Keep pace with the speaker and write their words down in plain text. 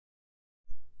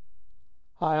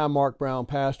Hi, I'm Marc Brown,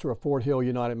 pastor of Fort Hill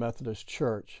United Methodist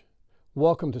Church.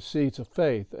 Welcome to Seeds of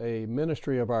Faith, a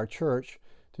ministry of our church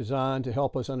designed to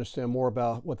help us understand more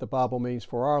about what the Bible means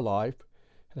for our life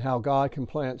and how God can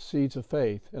plant seeds of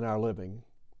faith in our living.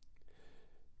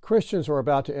 Christians are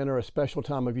about to enter a special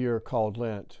time of year called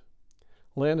Lent.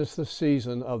 Lent is the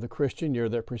season of the Christian year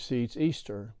that precedes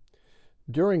Easter.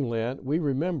 During Lent, we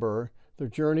remember the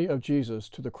journey of Jesus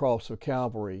to the cross of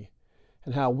Calvary,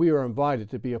 and how we are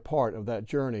invited to be a part of that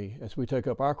journey as we take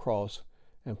up our cross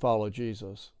and follow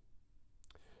Jesus.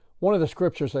 One of the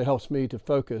scriptures that helps me to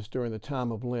focus during the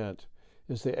time of Lent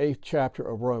is the 8th chapter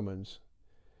of Romans.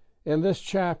 In this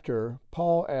chapter,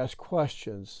 Paul asks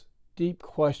questions, deep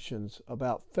questions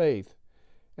about faith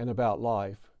and about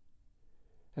life.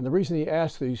 And the reason he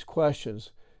asks these questions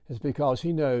is because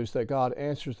he knows that God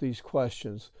answers these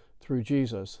questions through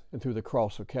Jesus and through the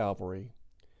cross of Calvary.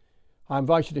 I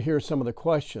invite you to hear some of the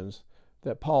questions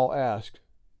that Paul asked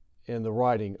in the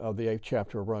writing of the 8th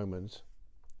chapter of Romans.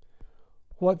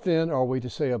 What then are we to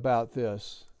say about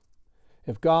this?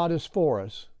 If God is for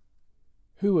us,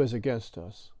 who is against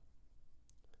us?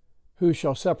 Who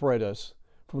shall separate us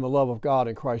from the love of God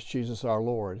in Christ Jesus our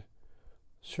Lord?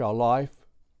 Shall life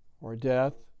or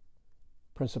death,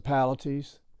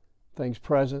 principalities, things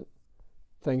present,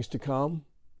 things to come?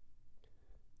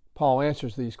 Paul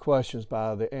answers these questions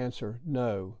by the answer,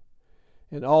 no.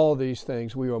 In all these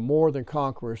things we are more than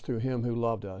conquerors through him who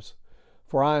loved us.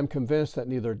 For I am convinced that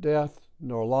neither death,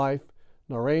 nor life,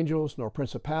 nor angels, nor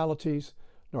principalities,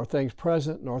 nor things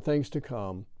present, nor things to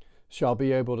come, shall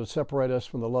be able to separate us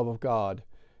from the love of God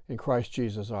in Christ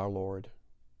Jesus our Lord.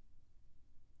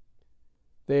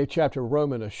 The 8th chapter of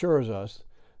Romans assures us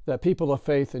that people of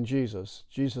faith in Jesus,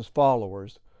 Jesus'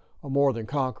 followers, are more than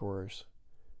conquerors.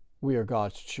 We are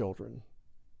God's children.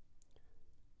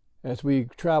 As we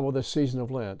travel this season of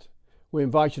Lent, we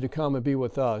invite you to come and be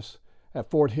with us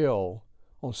at Fort Hill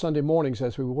on Sunday mornings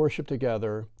as we worship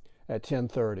together at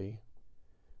 10:30.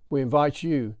 We invite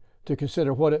you to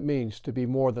consider what it means to be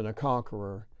more than a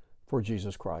conqueror for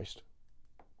Jesus Christ.